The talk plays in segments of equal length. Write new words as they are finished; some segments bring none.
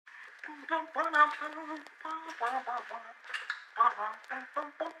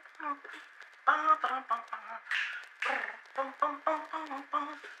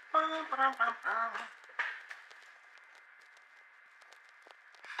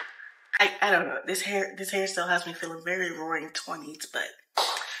I don't know. This hair still has me feeling very roaring 20s, but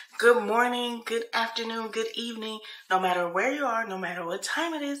good morning, good afternoon, good evening, no matter where you are, no matter what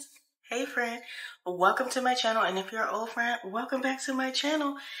time it is. Hey friend, welcome to my channel, and if you're an old friend, welcome back to my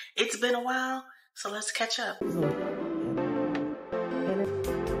channel. It's been a while, so let's catch up.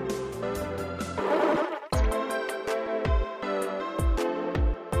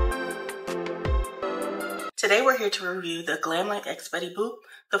 Today we're here to review the Glamlite X Buddy Boop,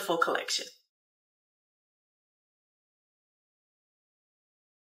 the full collection.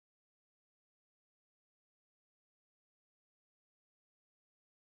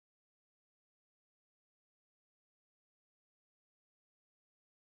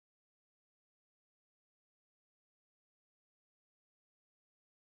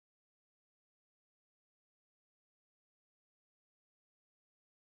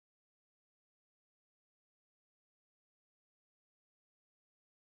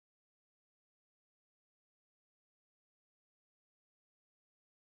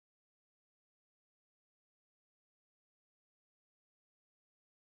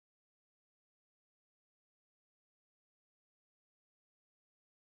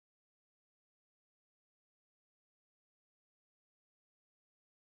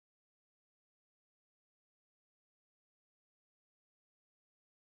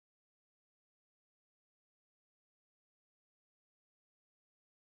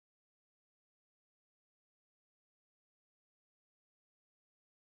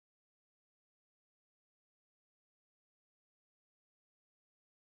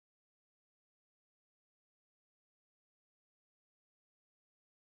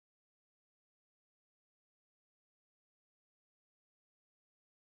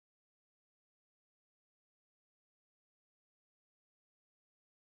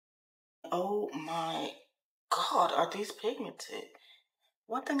 Oh my God, are these pigmented?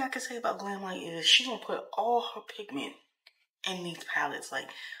 One thing I can say about Glamlite is she gonna put all her pigment in these palettes.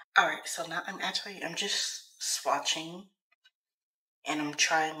 Alright, so now I'm just swatching, and I'm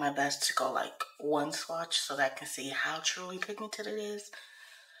trying my best to go one swatch so that I can see how truly pigmented it is.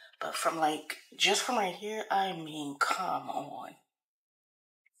 But just from right here, I mean, come on.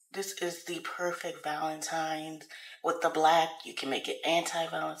 This is the perfect Valentine's. With the black, you can make it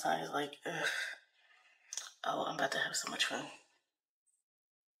anti-Valentine's. Ugh. Oh, I'm about to have so much fun.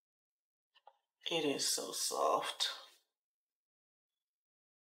 It is so soft.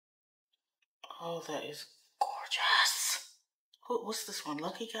 Oh, that is gorgeous. What's this one?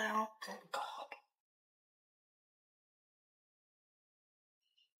 Lucky Gal? Oh, God.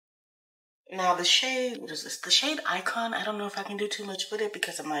 Now the shade, what is this? The shade Icon, I don't know if I can do too much with it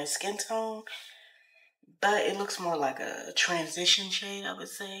because of my skin tone. But it looks more like a transition shade, I would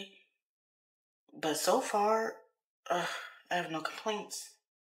say. But so far, I have no complaints.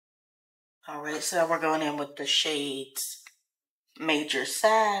 Alright, so we're going in with the shades Major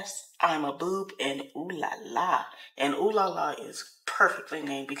Sass, I'm a Boob, and Ooh La La. And Ooh La La is perfectly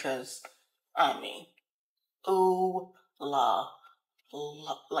named because, I mean, Ooh La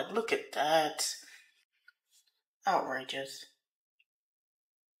La. Look at that. Outrageous.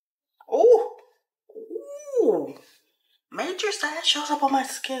 Ooh! Ooh! Major Sass shows up on my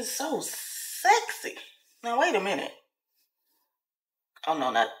skin so sexy. Now, wait a minute. Oh,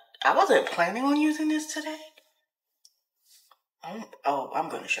 no, I wasn't planning on using this today. I'm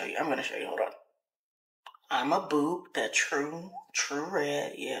going to show you. Hold on. I'm a Boob, that true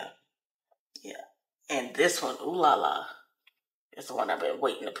red. Yeah. And this one, Ooh La La, is the one I've been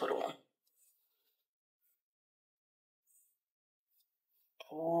waiting to put on.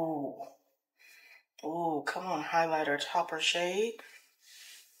 Ooh, come on, highlighter topper shade.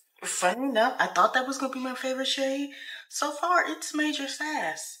 Funny enough, I thought that was going to be my favorite shade. So far, it's Major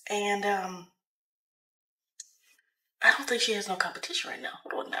Sass. And, I don't think she has no competition right now.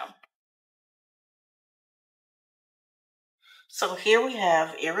 Hold on now. So here we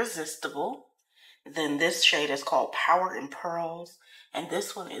have Irresistible. Then this shade is called Power and Pearls. And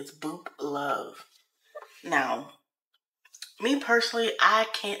this one is Boop Love. Now, me personally, I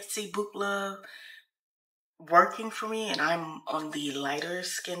can't see Boop Love working for me, and I'm on the lighter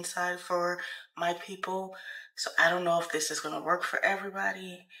skin side for my people. So I don't know if this is going to work for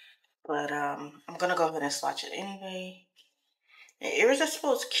everybody. But I'm going to go ahead and swatch it anyway. And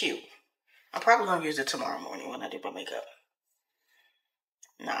Irresistible is cute. I'm probably going to use it tomorrow morning when I do my makeup.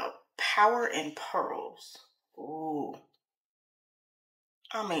 Now, Power and Pearls. Ooh.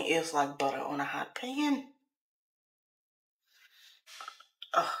 I mean, it's like butter on a hot pan.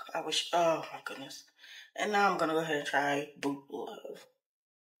 Oh, I wish, oh my goodness. And now I'm gonna go ahead and try Boot Love.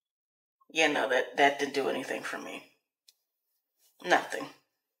 Yeah, no, that didn't do anything for me. Nothing.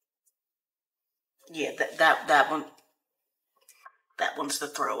 Yeah, that one's the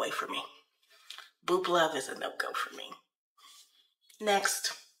throwaway for me. Boop Love is a no-go for me.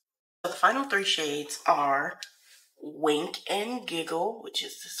 Next. The final three shades are Wink and Giggle, which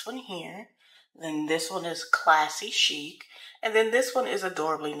is this one here. Then this one is Classy Chic. And then this one is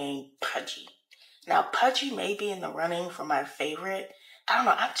adorably named Pudgy. Now, Pudgy may be in the running for my favorite. I don't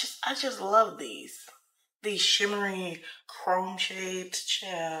know. I just love these. These shimmery chrome shades.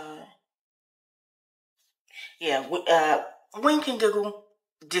 Yeah, Wink and Giggle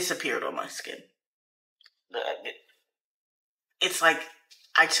disappeared on my skin. It's like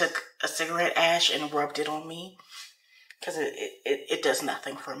I took a cigarette ash and rubbed it on me because it does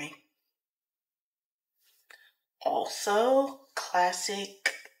nothing for me. Also, Classy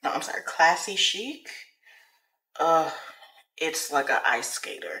Chic. It's like an ice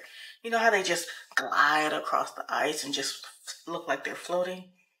skater. You know how they just glide across the ice and just look like they're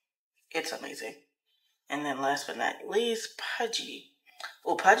floating? It's amazing. And then last but not least, Pudgy.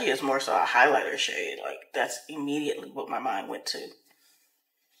 Well, Pudgy is more so a highlighter shade. Like, that's immediately what my mind went to.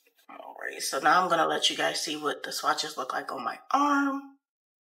 Alright, so now I'm going to let you guys see what the swatches look like on my arm.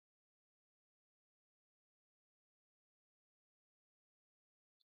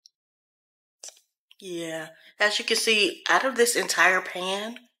 Yeah, as you can see, out of this entire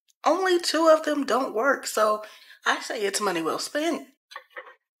pan, only 2 of them don't work. So I say it's money well spent.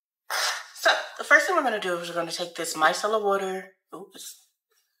 So the first thing we're going to do is we're going to take this micellar water. Oops,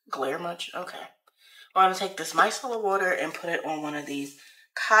 glare much? Okay. We're going to take this micellar water and put it on one of these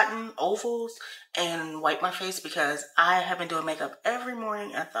cotton ovals and wipe my face because I have been doing makeup every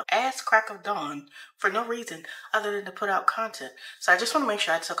morning at the ass crack of dawn for no reason other than to put out content. So I just want to make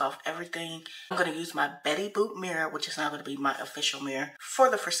sure I took off everything. I'm going to use my Betty Boop mirror, which is now going to be my official mirror for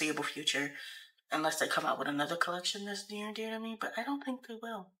the foreseeable future, unless they come out with another collection that's near and dear to me, but I don't think they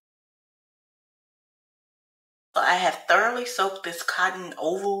will. So I have thoroughly soaked this cotton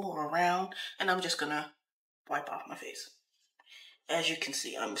oval around, and I'm just going to wipe off my face. As you can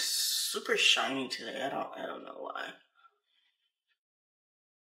see, I'm super shiny today. I don't know why.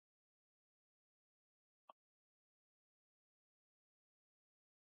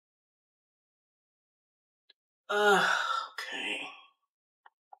 Okay.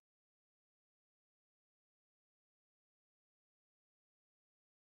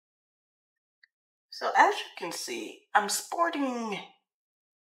 So as you can see, I'm sporting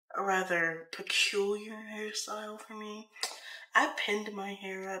a rather peculiar hairstyle for me. I pinned my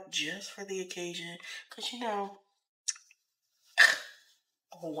hair up just for the occasion, because you know,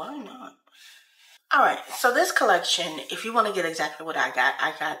 why not? Alright, so this collection, if you want to get exactly what I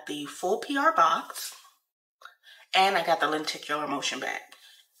got the full PR box, and I got the lenticular motion bag.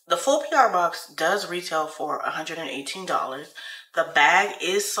 The full PR box does retail for $118. The bag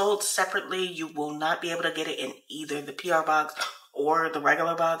is sold separately. You will not be able to get it in either the PR box or the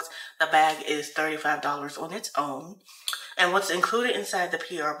regular box. The bag is $35 on its own. And what's included inside the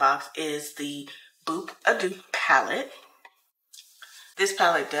PR box is the Boop A Dupe palette. This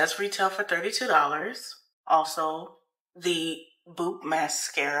palette does retail for $32. Also, the Boop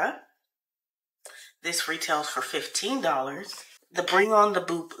mascara. This retails for $15. The Bring On the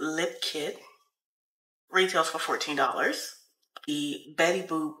Boop lip kit retails for $14. The Betty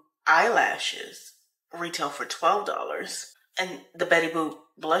Boop eyelashes retail for $12. And the Betty Boop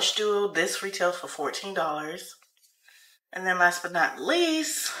blush duo, this retails for $14. And then last but not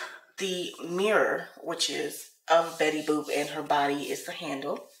least, the mirror, which is of Betty Boop and her body is the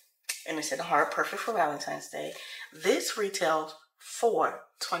handle. And it's in a heart, perfect for Valentine's Day. This retails for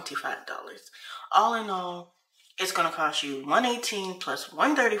 $25. All in all, it's going to cost you $118 plus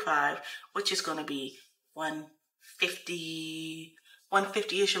 $135, which is going to be $150,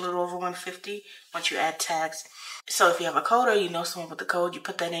 $150-ish, a little over $150 once you add tax. So if you have a code or you know someone with the code, you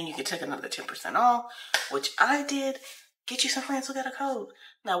put that in, you can take another 10% off, which I did. Get you some friends who got a code.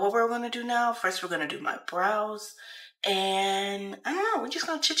 Now, what we're going to do now, first we're going to do my brows. And I don't know, we're just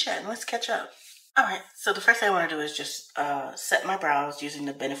going to chit-chat and let's catch up. Alright, so the first thing I want to do is just set my brows using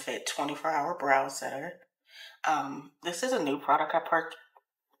the Benefit 24-hour brow setter. This is a new product I purchased.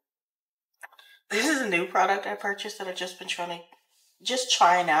 This is a new product I purchased that I've just been trying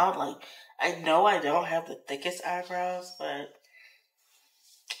out. Like, I know I don't have the thickest eyebrows, but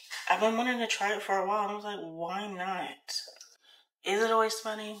I've been wanting to try it for a while. And I was like, why not? Is it a waste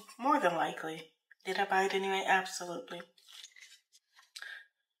of money? More than likely. Did I buy it anyway? Absolutely.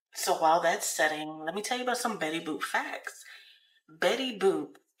 So while that's setting, let me tell you about some Betty Boop facts. Betty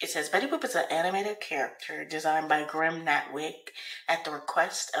Boop, it says Betty Boop is an animated character designed by Grim Natwick at the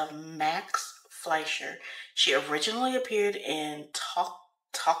request of Max Fleischer. She originally appeared in Talk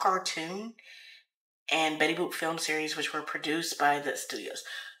Cartoon and Betty Boop film series, which were produced by the studios.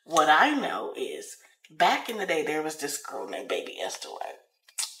 What I know is, back in the day, there was this girl named Baby Esther, right?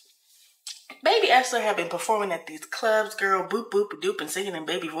 Baby Esther had been performing at these clubs, girl, boop, boop, doop, and singing in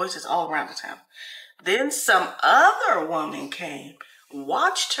baby voices all around the town. Then some other woman came,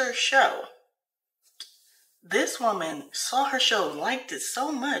 watched her show. This woman saw her show, liked it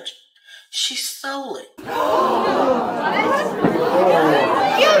so much, she stole it. You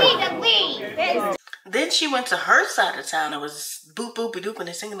need to leave. Then she went to her side of town and was boop, boop, dooping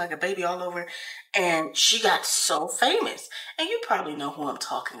and singing like a baby all over. And she got so famous. And you probably know who I'm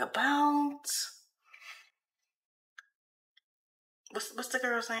talking about. What's the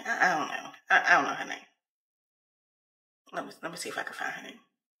girl's name? I don't know. I don't know her name. Let me see if I can find her name.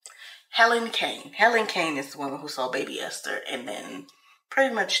 Helen Kane. Helen Kane is the woman who saw Baby Esther and then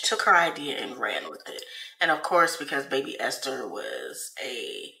pretty much took her idea and ran with it. And of course, because Baby Esther was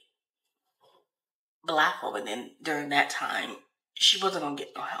a Black woman, and during that time, she wasn't gonna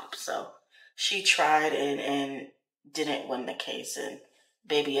get no help. So she tried and didn't win the case. And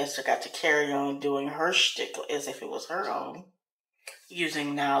Baby Esther got to carry on doing her shtick as if it was her own,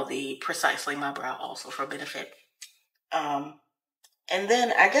 using now the Precisely My Brow also for benefit. And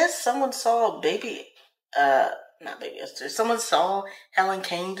then I guess someone saw not Baby Esther, someone saw Helen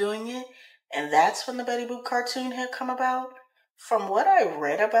Kane doing it, and that's when the Betty Boop cartoon had come about. From what I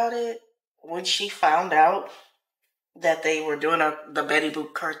read about it, when she found out that they were doing the Betty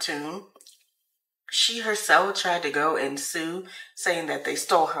Boop cartoon, she herself tried to go and sue, saying that they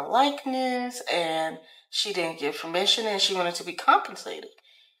stole her likeness and she didn't give permission and she wanted to be compensated.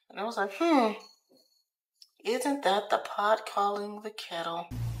 And I was like, isn't that the pot calling the kettle?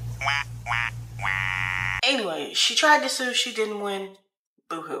 Anyway, she tried to sue, she didn't win.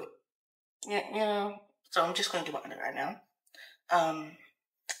 Boo-hoo. Yeah, so I'm just going to do my under right now.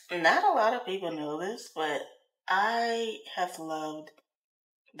 Not a lot of people know this, but I have loved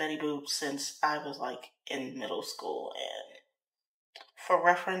Betty Boop since I was like in middle school, and for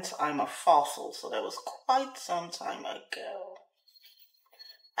reference, I'm a fossil, so that was quite some time ago.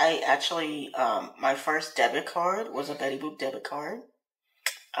 I actually, my first debit card was a Betty Boop debit card.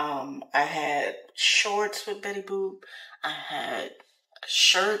 I had shorts with Betty Boop. I had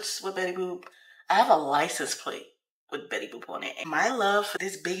shirts with Betty Boop. I have a license plate with Betty Boop on it. And my love for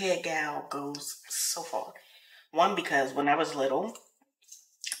this big head gal goes so far. One, because when I was little,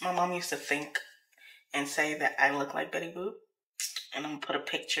 my mom used to think and say that I look like Betty Boop. And I'm going to put a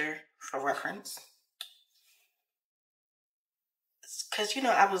picture for reference. Because,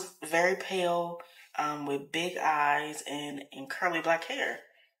 I was very pale, with big eyes and curly black hair.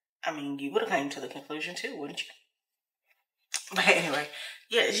 I mean, you would have come to the conclusion too, wouldn't you? But anyway,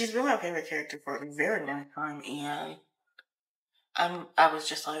 yeah, she's been my favorite character for a very long time, and I was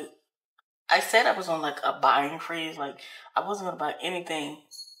just like, I said I was on like a buying freeze, like I wasn't gonna buy anything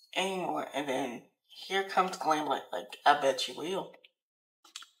anymore, and then here comes Glamlite, like I bet you will,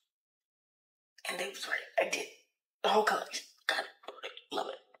 and they was right, I did the whole collection, got it, love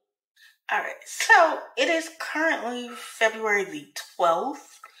it. All right, so it is currently February the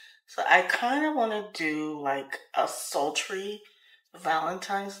 12th. So I kind of want to do like a sultry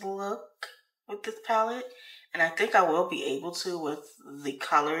Valentine's look with this palette. And I think I will be able to with the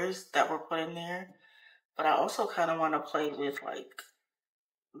colors that were put in there. But I also kind of want to play with like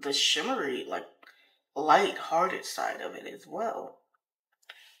the shimmery, like light-hearted side of it as well.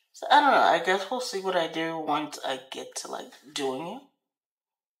 So I don't know. I guess we'll see what I do once I get to like doing it.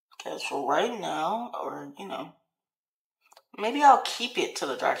 Because for right now, or maybe I'll keep it to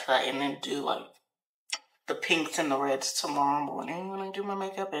the dark side and then do like the pinks and the reds tomorrow morning when I do my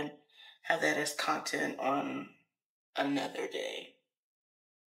makeup and have that as content on another day.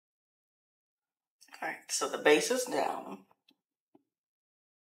 Alright, so the base is down.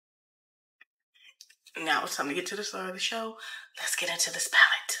 Now it's time to get to the start of the show. Let's get into this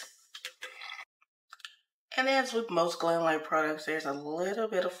palette. And as with most Glamlite products, there's a little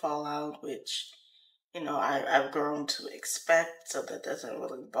bit of fallout, which, I've grown to expect, so that doesn't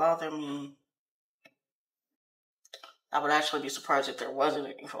really bother me. I would actually be surprised if there wasn't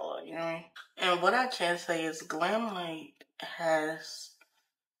any fallout, And what I can say is Glamlite has,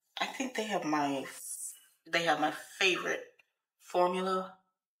 I think they have my favorite formula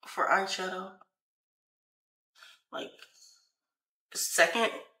for eyeshadow. Like,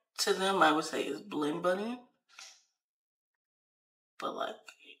 second to them, I would say is Blend Bunny. But like,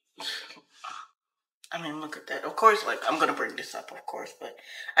 I mean, look at that. Of course, like, I'm gonna bring this up, of course, but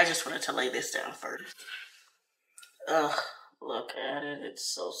I just wanted to lay this down first. Ugh, look at it. It's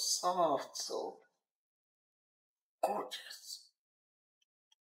so soft, so gorgeous.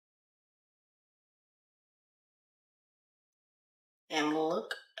 And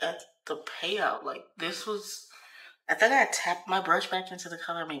look at the payout. Like, this was, I think I tapped my brush back into the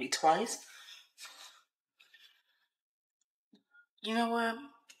color maybe twice. You know what?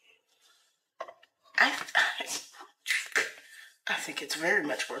 I I think it's very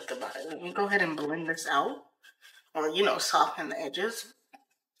much worth the buy. Let me go ahead and blend this out, or soften the edges.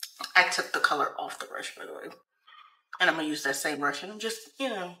 I took the color off the brush, by the way, and I'm gonna use that same brush and just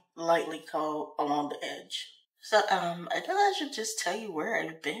lightly go along the edge. So I guess I should just tell you where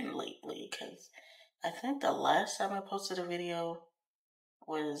I've been lately, because I think the last time I posted a video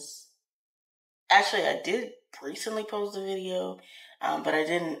was actually, I did recently post a video, but I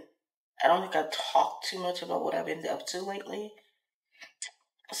don't think I talked too much about what I've been up to lately.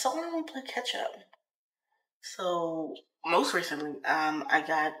 So I'm gonna play catch up. So most recently, I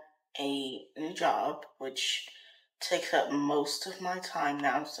got a new job, which takes up most of my time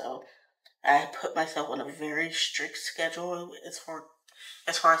now. So I put myself on a very strict schedule as far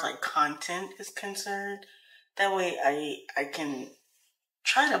as like content is concerned. That way, I can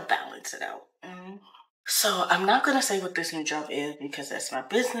try to balance it out. So I'm not gonna say what this new job is because that's my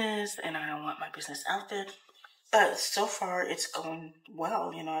business, and I don't want my business out there. But so far, it's going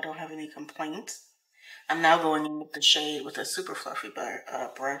well. I don't have any complaints. I'm now going in with the shade with a super fluffy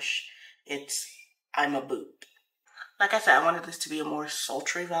brush. I'm a boot. Like I said, I wanted this to be a more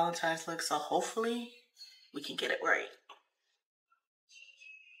sultry Valentine's look, so hopefully we can get it right.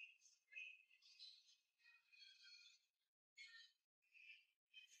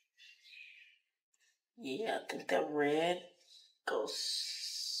 Yeah, I think that red goes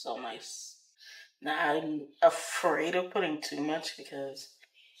so nice. Now I'm afraid of putting too much because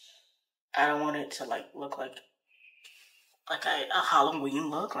I don't want it to look like a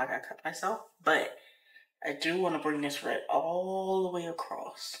Halloween look, like I cut myself. But I do want to bring this red all the way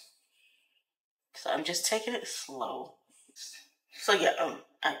across. So I'm just taking it slow. So yeah,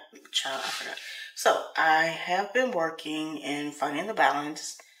 I forgot. So I have been working and finding the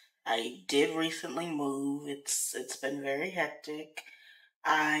balance. I did recently move. It's been very hectic.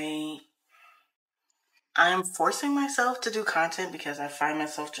 I'm forcing myself to do content because I find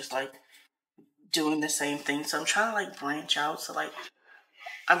myself just doing the same thing. So I'm trying to branch out. So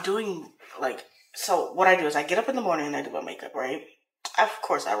I'm doing so what I do is I get up in the morning and I do my makeup, right? Of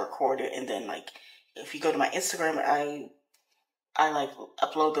course I record it, and then if you go to my Instagram, I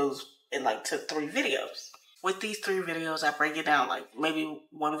upload those in to 3 videos. With these 3 videos, I break it down. Maybe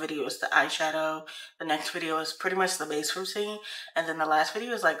one video is the eyeshadow, the next video is pretty much the base routine, and then the last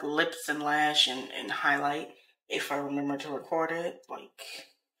video is lips and lash and highlight. If I remember to record it,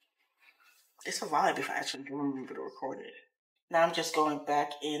 it's a vibe if I actually do remember to record it. Now I'm just going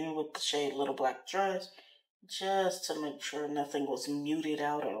back in with the shade Little Black Dress, just to make sure nothing was muted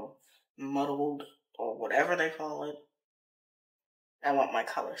out or muddled or whatever they call it. I want my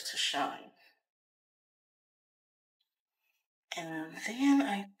colors to shine. And then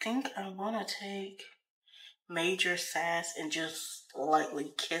I think I want to take Major Sass and just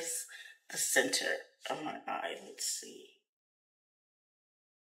lightly kiss the center of my eye. Let's see.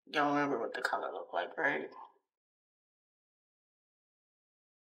 Y'all remember what the color looked like, right?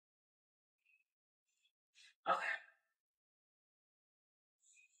 Okay.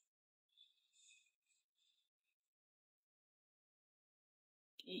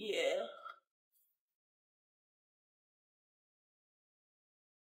 Yeah.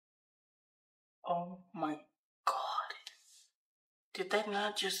 Oh my god. Did that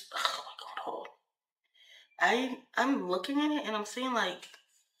not just... Oh my god, hold on. I'm looking at it and I'm seeing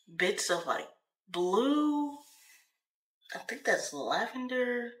bits of blue. I think that's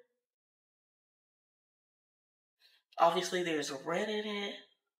lavender. Obviously there's red in it.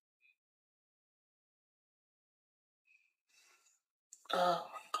 Oh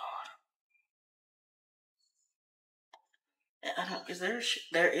my god. I don't, is there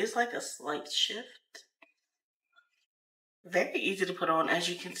there is a slight shift. Very easy to put on, as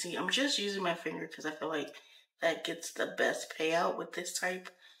you can see. I'm just using my finger because I feel like that gets the best payout with this type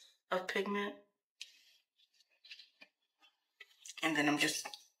of pigment. And then I'm just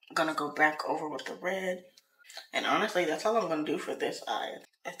gonna go back over with the red. And honestly, that's all I'm gonna do for this eye.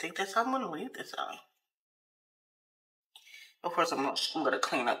 I think that's how I'm gonna leave this eye. Of course, I'm gonna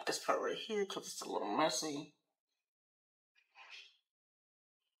clean up this part right here because it's a little messy.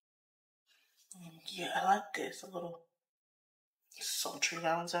 Yeah, I like this a little. Sultry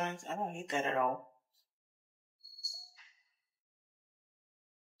Valentine's. I don't hate that at all.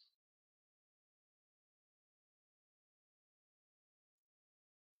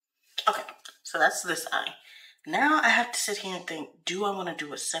 Okay, so that's this eye. Now I have to sit here and think, do I want to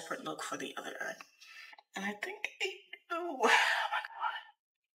do a separate look for the other eye? And I think I do. Oh my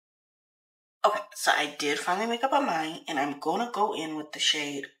god. Okay, so I did finally make up my mind, and I'm gonna go in with the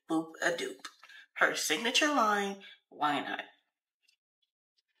shade Boop a Doop. Her signature line, Wine Eye.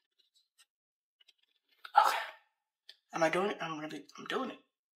 Okay. Am I doing it? I'm doing it.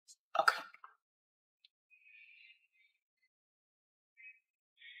 Okay.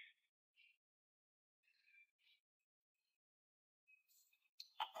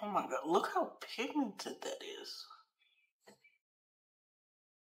 Oh my god, look how pigmented that is.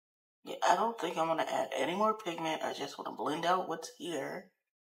 Yeah, I don't think I'm gonna add any more pigment. I just want to blend out what's here.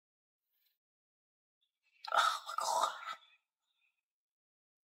 Oh my god.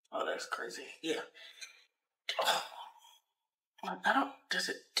 Oh, that's crazy. Yeah. Oh, I don't, does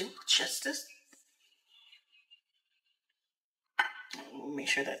it do justice? Make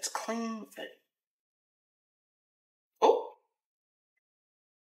sure that's clean, but, oh,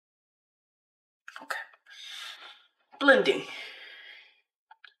 okay. Blending.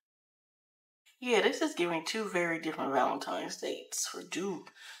 Yeah, this is giving two very different Valentine's dates for two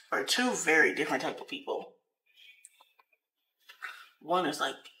very different type of people. One is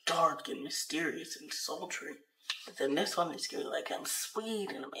like dark and mysterious and sultry. But then this one is giving like I'm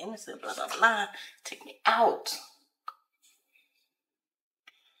sweet and I'm innocent, blah blah blah. Take me out.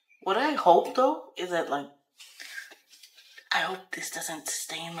 What I hope though is that like I hope this doesn't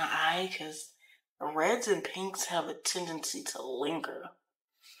stain my eye because reds and pinks have a tendency to linger.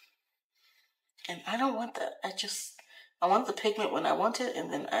 And I don't want that. I want the pigment when I want it,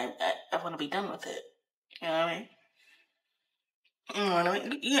 and then I want to be done with it. You know what I mean? You know what I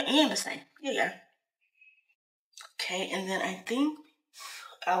mean? You understand? Yeah. Okay, and then I think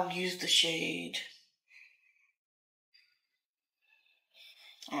I'll use the shade.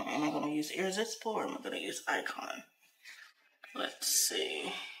 Am I going to use Irresistible or am I going to use Icon? Let's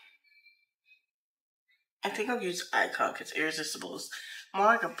see. I think I'll use Icon because Irresistible is more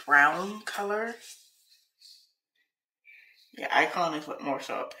like a brown color. Yeah, Icon is what more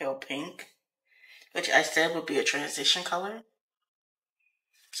so a pale pink, which I said would be a transition color.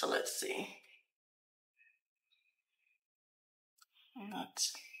 So let's see.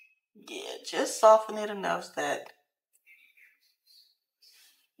 Yeah, just soften it enough that,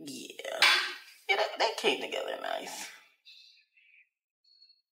 yeah, that came together nice.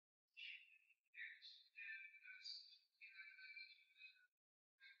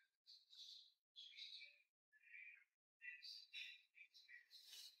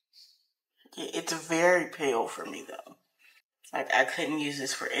 Yeah, it's very pale for me though. Like I couldn't use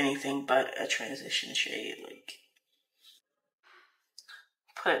this for anything but a transition shade. Like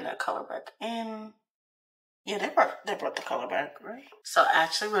putting that color back in. Yeah, they brought the color back, right? So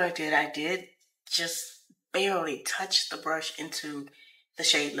actually what I did just barely touch the brush into the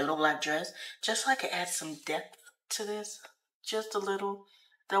shade Little Black Dress, just so I could add some depth to this. Just a little.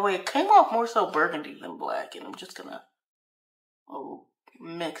 That way it came off more so burgundy than black, and I'm just gonna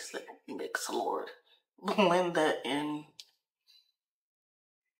mix Lord. Blend that in.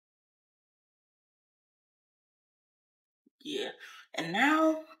 Yeah. And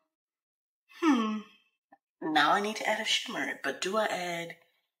now, now I need to add a shimmer. But do I add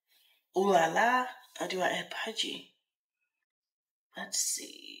Ooh La La or do I add Pudgy? Let's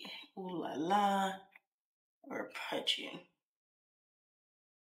see. Ooh La La or Pudgy.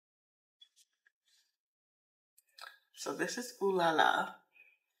 So this is Ooh La La.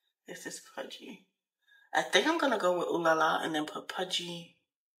 This is Pudgy. I think I'm gonna go with Ooh La La and then put Pudgy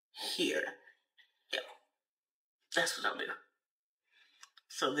here. Yeah. That's what I'll do.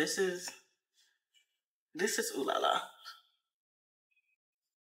 So this is Ooh La La.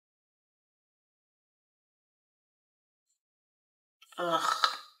 Ugh.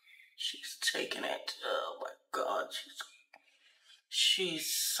 She's taking it. Oh my god.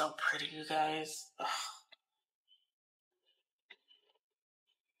 She's so pretty, you guys. Ugh.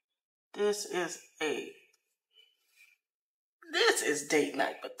 This is date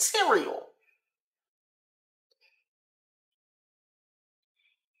night material.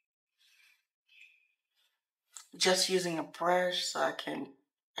 Just using a brush so I can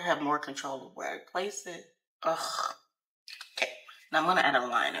have more control of where I place it. Ugh. Okay. Now I'm gonna add a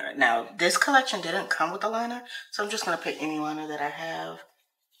liner. Now this collection didn't come with a liner, so I'm just gonna pick any liner that I have.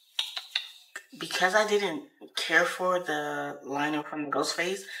 Because I didn't care for the liner from the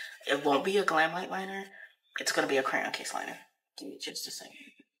Ghostface, it won't be a Glamlite liner. It's gonna be a crayon case liner. Give me just a second.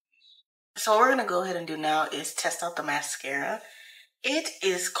 So what we're gonna go ahead and do now is test out the mascara. It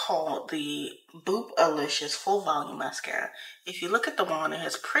is called the Boop-alicious Full Volume Mascara. If you look at the wand, it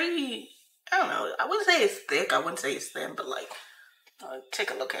has pretty, I don't know, I wouldn't say it's thick, I wouldn't say it's thin, but like,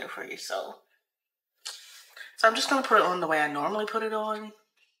 take a look at it for yourself. So I'm just gonna put it on the way I normally put it on.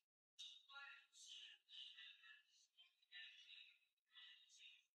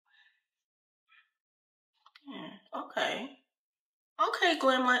 Okay. Okay,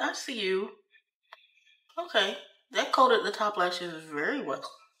 Glamlite, I see you. Okay. That coated the top lashes very well.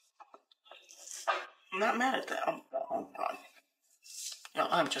 I'm not mad at that. I'm fine. No,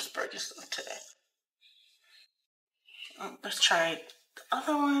 I'm just burgess today. Let's try the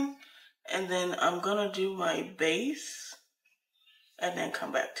other one. And then I'm gonna do my base. And then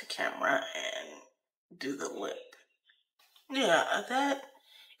come back to camera and do the lip. Yeah,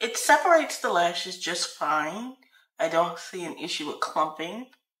 it separates the lashes just fine. I don't see an issue with clumping.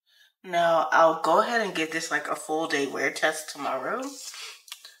 Now, I'll go ahead and give this like a full day wear test tomorrow.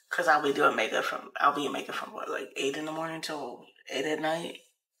 Because I'll be in makeup from what, like 8 in the morning till 8 at night?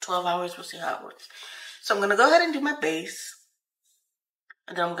 12 hours, we'll see how it works. So I'm going to go ahead and do my base.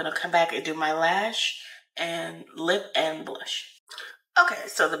 And then I'm going to come back and do my lash and lip and blush. Okay,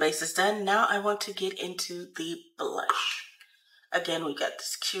 so the base is done. Now I want to get into the blush. Again, we got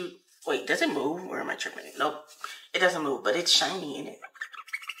this cute, wait, does it move? Or am I tripping? Nope, it doesn't move, but it's shiny in it.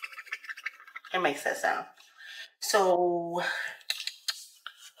 It makes that sound. So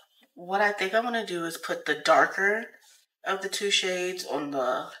what I think I'm going to do is put the darker of the two shades on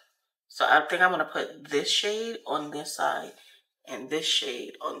the, so I think I'm going to put this shade on this side and this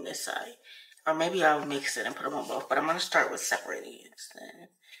shade on this side. Or maybe I'll mix it and put them on both, but I'm going to start with separating it instead.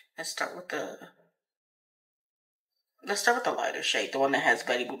 Let's start with the lighter shade, the one that has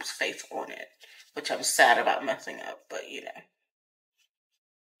Betty Boop's face on it, which I'm sad about messing up, but you know.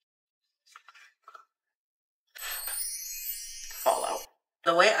 Fallout.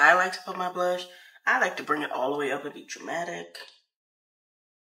 The way I like to put my blush, I like to bring it all the way up and be dramatic.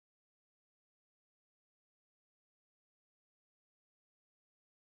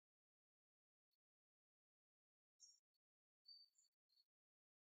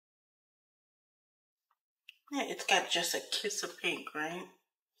 Yeah, it's got just a kiss of pink, right?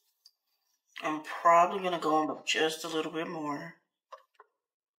 I'm probably going to go on up just a little bit more.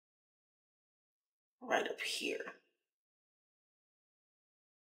 Right up here.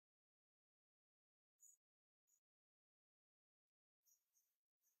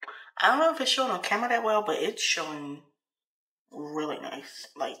 I don't know if it's showing on camera that well, but it's showing really nice,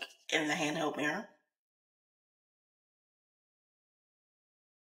 like in the handheld mirror.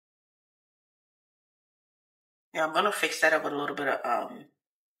 Yeah, I'm going to fix that up with a little bit of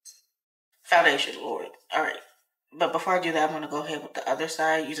foundation, Lord. All right. But before I do that, I'm going to go ahead with the other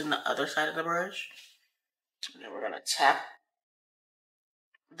side, using the other side of the brush. And then we're going to tap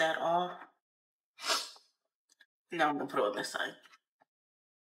that off. Now I'm going to put it on this side.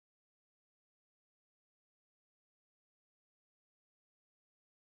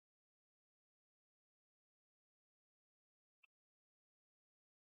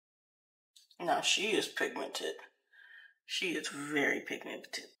 Now she is pigmented. She is very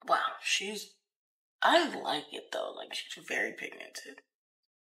pigmented. Wow, I like it though. Like, she's very pigmented.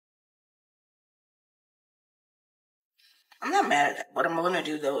 I'm not mad at that. What I'm going to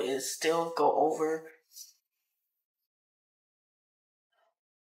do though is still go over.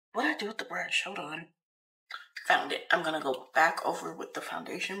 What did I do with the brush? Hold on. Found it. I'm going to go back over with the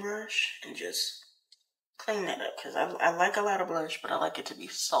foundation brush and just clean that up. Because I like a lot of blush, but I like it to be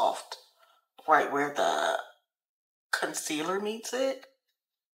soft. Right where the concealer meets it.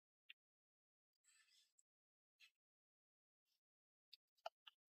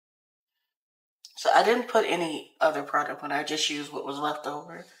 So I didn't put any other product when I just used what was left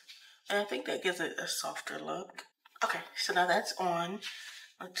over. And I think that gives it a softer look. Okay, so now that's on.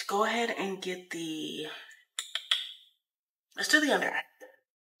 Let's go ahead and let's do the under eye.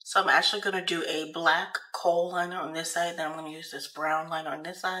 So I'm actually going to do a black kohl liner on this side. Then I'm going to use this brown liner on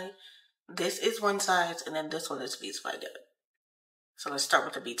this side. This is one side, and then this one is Beats by Deb. So let's start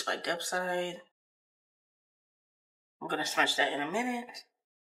with the Beats by Deb side. I'm going to smudge that in a minute.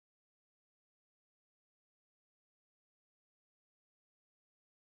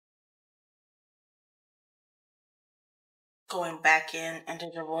 Going back in under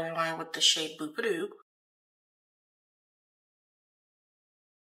the waterline with the shade Boopadoo.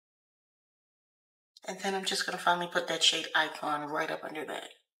 And then I'm just going to finally put that shade Icon right up under that.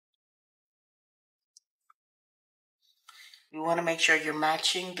 You want to make sure you're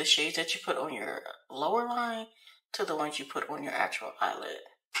matching the shades that you put on your lower line to the ones you put on your actual eyelid.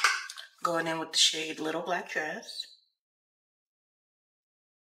 Going in with the shade Little Black Dress.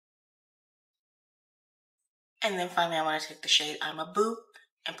 And then finally I want to take the shade I'm a Boo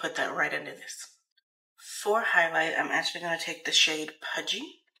and put that right under this. For highlight, I'm actually going to take the shade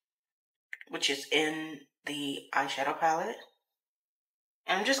Pudgy, which is in the eyeshadow palette.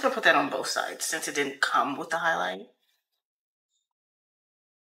 And I'm just going to put that on both sides since it didn't come with the highlight.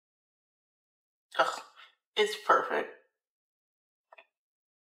 Ugh, it's perfect.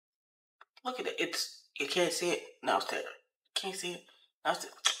 Look at it. You can't see it. Now it's there. Can't see it. Now it's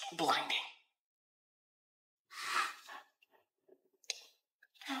blinding.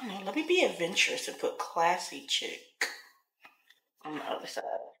 I don't know. Let me be adventurous and put Classy Chick on the other side.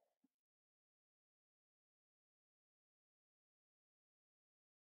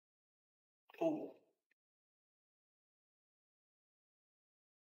 Ooh.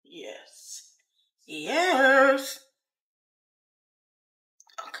 Yes. Yes.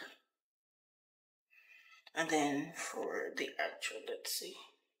 Okay. And then for the actual, let's see.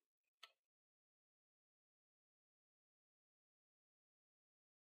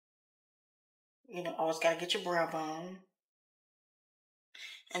 You know, always gotta get your brow bone.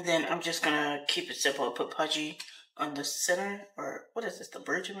 And then I'm just gonna keep it simple and put Pudgy on the center, or what is this, the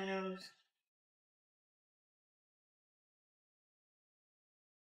bridge of my nose?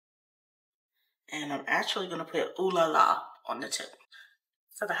 And I'm actually gonna put Ooh La La on the tip.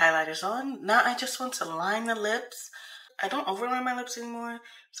 So the highlighter's on. Now I just want to line the lips. I don't overline my lips anymore,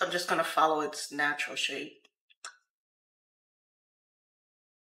 so I'm just gonna follow its natural shape.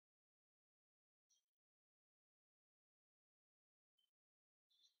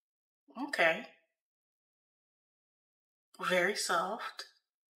 Okay. Very soft.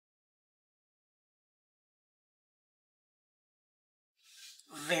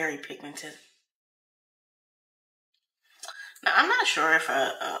 Very pigmented. Now I'm not sure if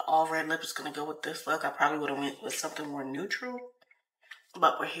a all red lip is gonna go with this look. I probably would have went with something more neutral,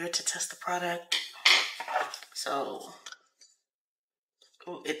 but we're here to test the product. So,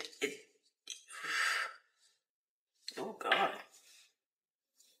 ooh, oh God,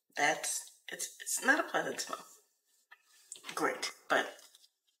 it's not a pleasant smell. Great, but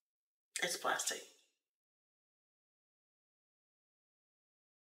it's plastic.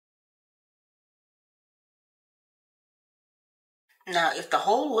 Now, if the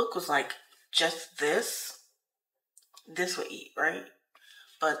whole look was like just this would eat, right?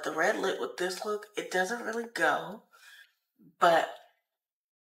 But the red lip with this look, it doesn't really go. But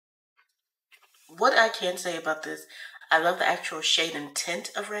what I can say about this, I love the actual shade and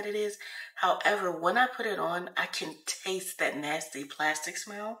tint of red it is. However, when I put it on, I can taste that nasty plastic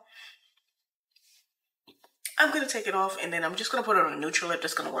smell. I'm going to take it off and then I'm just going to put it on a neutral lip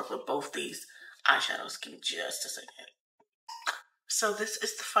that's going to work with both these eyeshadows. Give me just a second. So this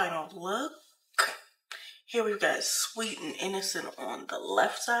is the final look. Here we've got Sweet and Innocent on the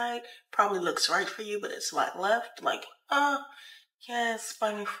left side. Probably looks right for you, but it's like left. Like, oh, yes,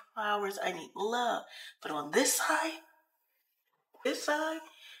 buy me flowers. I need love. But on this side,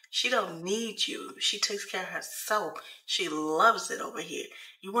 she don't need you. She takes care of herself. She loves it over here.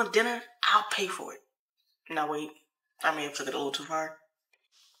 You want dinner? I'll pay for it. No, wait. I may have took it a little too far.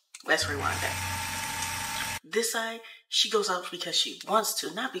 Let's rewind that. This side, she goes out because she wants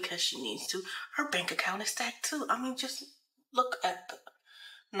to, not because she needs to. Her bank account is stacked too. I mean, just look at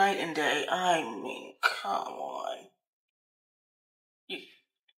the night and day. I mean, come on.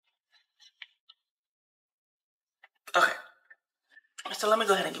 Okay. So let me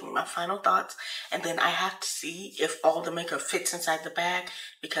go ahead and give you my final thoughts. And then I have to see if all the makeup fits inside the bag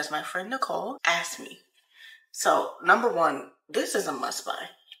because my friend Nicole asked me. So, number one, this is a must buy.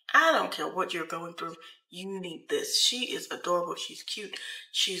 I don't care what you're going through. You need this. She is adorable. She's cute.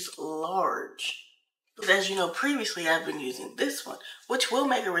 She's large. But as you know, previously I've been using this one, which will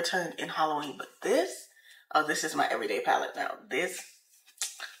make a return in Halloween. But this, oh, this is my everyday palette now. This,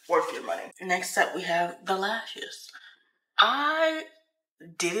 worth your money. Next up, we have the lashes. I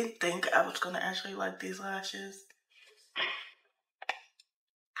didn't think I was going to actually like these lashes.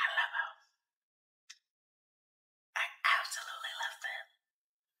 I love them. I absolutely love them.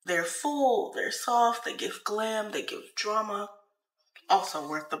 They're full, they're soft, they give glam, they give drama. Also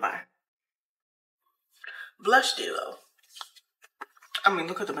worth the buy. Blush duo. I mean,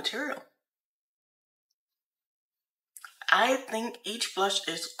 look at the material. I think each blush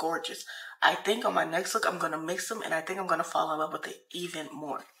is gorgeous. I think on my next look, I'm going to mix them and I think I'm going to fall in love with it even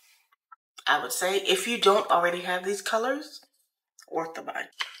more. I would say if you don't already have these colors, worth the buy.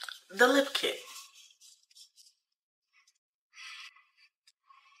 The lip kit.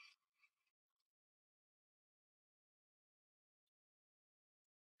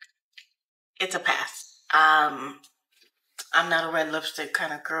 it's a pass. I'm not a red lipstick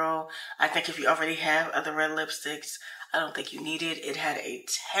kind of girl. I think if you already have other red lipsticks, I don't think you need it. It had a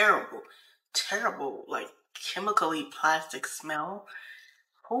terrible, terrible, like chemically plastic smell.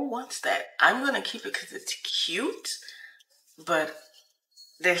 Who wants that? I'm gonna keep it because it's cute, but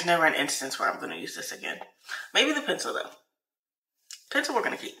there's never an instance where I'm gonna use this again. Maybe the pencil though. Pencil we're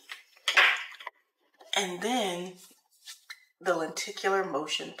gonna keep. And then the Lenticular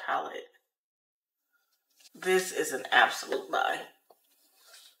Motion Palette. This is an absolute buy.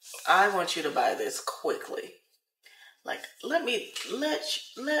 I want you to buy this quickly. Like, let me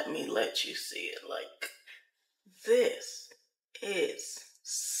let you see it. Like, this is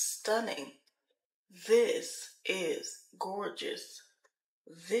stunning. This is gorgeous.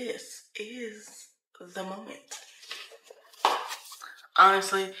 This is the moment.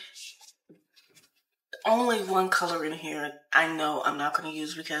 Honestly, only one color in here I know I'm not going to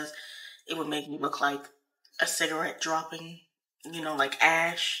use because it would make me look like a cigarette dropping, you know, like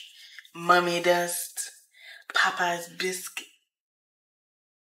ash, mummy dust, Popeye's biscuit.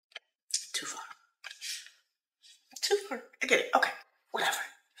 Too far. Too far. I get it. Okay. Whatever.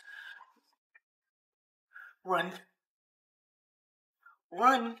 Run.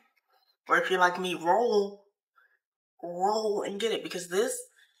 Run. Or if you're like me, roll. Roll and get it. Because this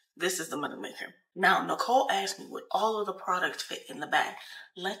is the money maker. Now, Nicole asked me would all of the products fit in the bag.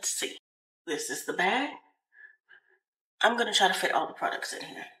 Let's see. This is the bag. I'm going to try to fit all the products in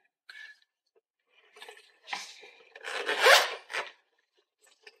here.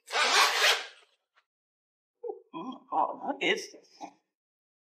 Oh, what is this?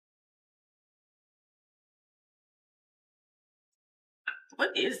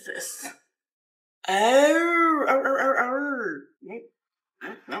 What is this? No,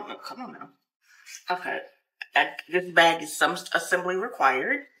 come on now. Okay. This bag is some assembly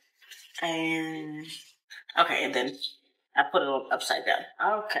required. And, okay, and then I put it upside down.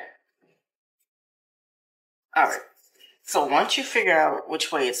 Okay. Alright. So once you figure out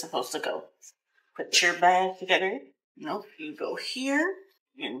which way it's supposed to go, put your bag together. Nope, you go here,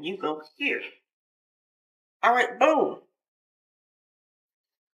 and you go here. Alright, boom.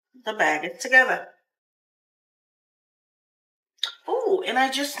 The bag is together. Oh, and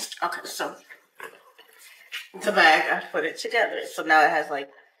okay, so the bag, I put it together. So now it has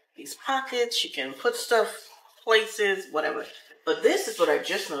like these pockets. You can put stuff places, whatever. But this is what I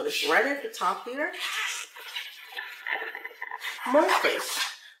just noticed. Right at the top here, more space.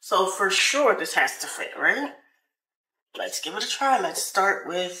 So for sure this has to fit, right? Let's give it a try. Let's start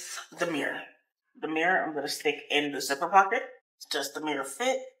with the mirror. The mirror I'm going to stick in the zipper pocket. Does the mirror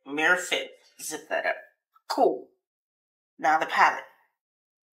fit? Mirror fit. Zip that up. Cool. Now the palette.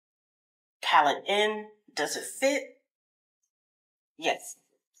 Palette in. Does it fit? Yes.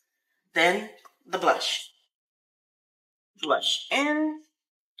 Then the blush. Blush in.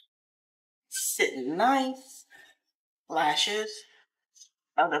 Sitting nice. Lashes.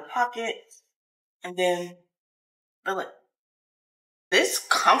 Other pocket. And then the lip. This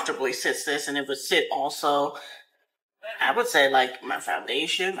comfortably sits this, and it would sit also, I would say, like my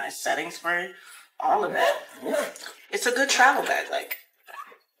foundation, my setting spray, all of that. It's a good travel bag. Like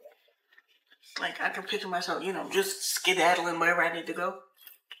I can picture myself, you know, just skedaddling wherever I need to go.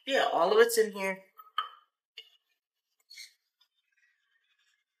 Yeah, all of it's in here.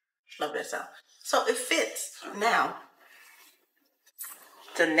 Love that sound. So it fits. Now,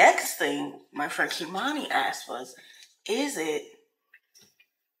 the next thing my friend Kimani asked was, is it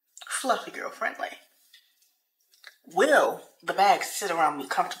fluffy girl friendly? Will the bag sit around me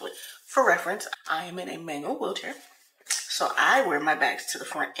comfortably? For reference, I am in a manual wheelchair, so I wear my bags to the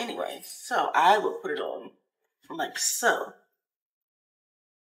front anyway. So I will put it on like so.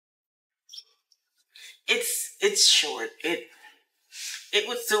 It's short. It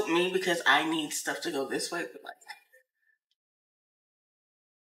would suit me because I need stuff to go this way, but like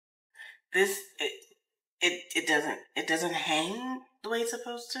this, it doesn't hang the way it's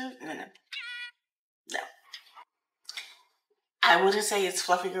supposed to. No. I wouldn't say it's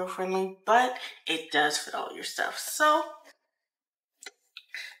fluffy girl friendly, but it does fit all your stuff. So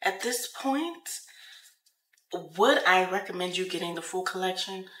at this point, would I recommend you getting the full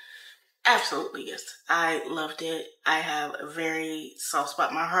collection? Absolutely, yes. I loved it. I have a very soft spot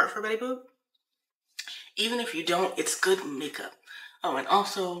in my heart for Betty Boop. Even if you don't, it's good makeup. Oh, and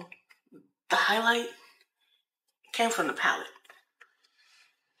also, the highlight came from the palette.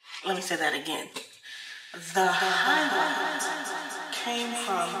 Let me say that again. The highlight came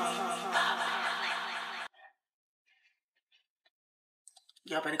from the palette.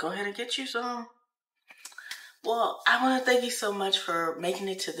 Y'all better go ahead and get you some. Well, I want to thank you so much for making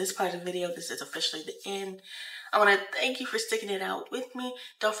it to this part of the video. This is officially the end. I want to thank you for sticking it out with me.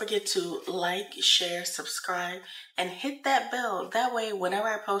 Don't forget to like, share, subscribe, and hit that bell. That way, whenever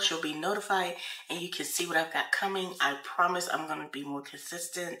I post, you'll be notified and you can see what I've got coming. I promise I'm going to be more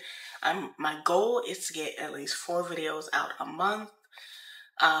consistent. My goal is to get at least 4 videos out a month.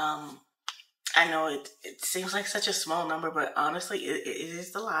 I know it seems like such a small number, but honestly, it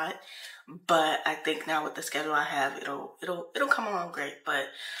is a lot. But I think now with the schedule I have, it'll come along great. But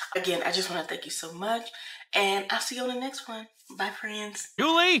again, I just want to thank you so much, and I'll see you on the next one. Bye, friends.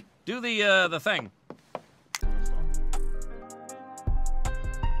 Julie, do the thing.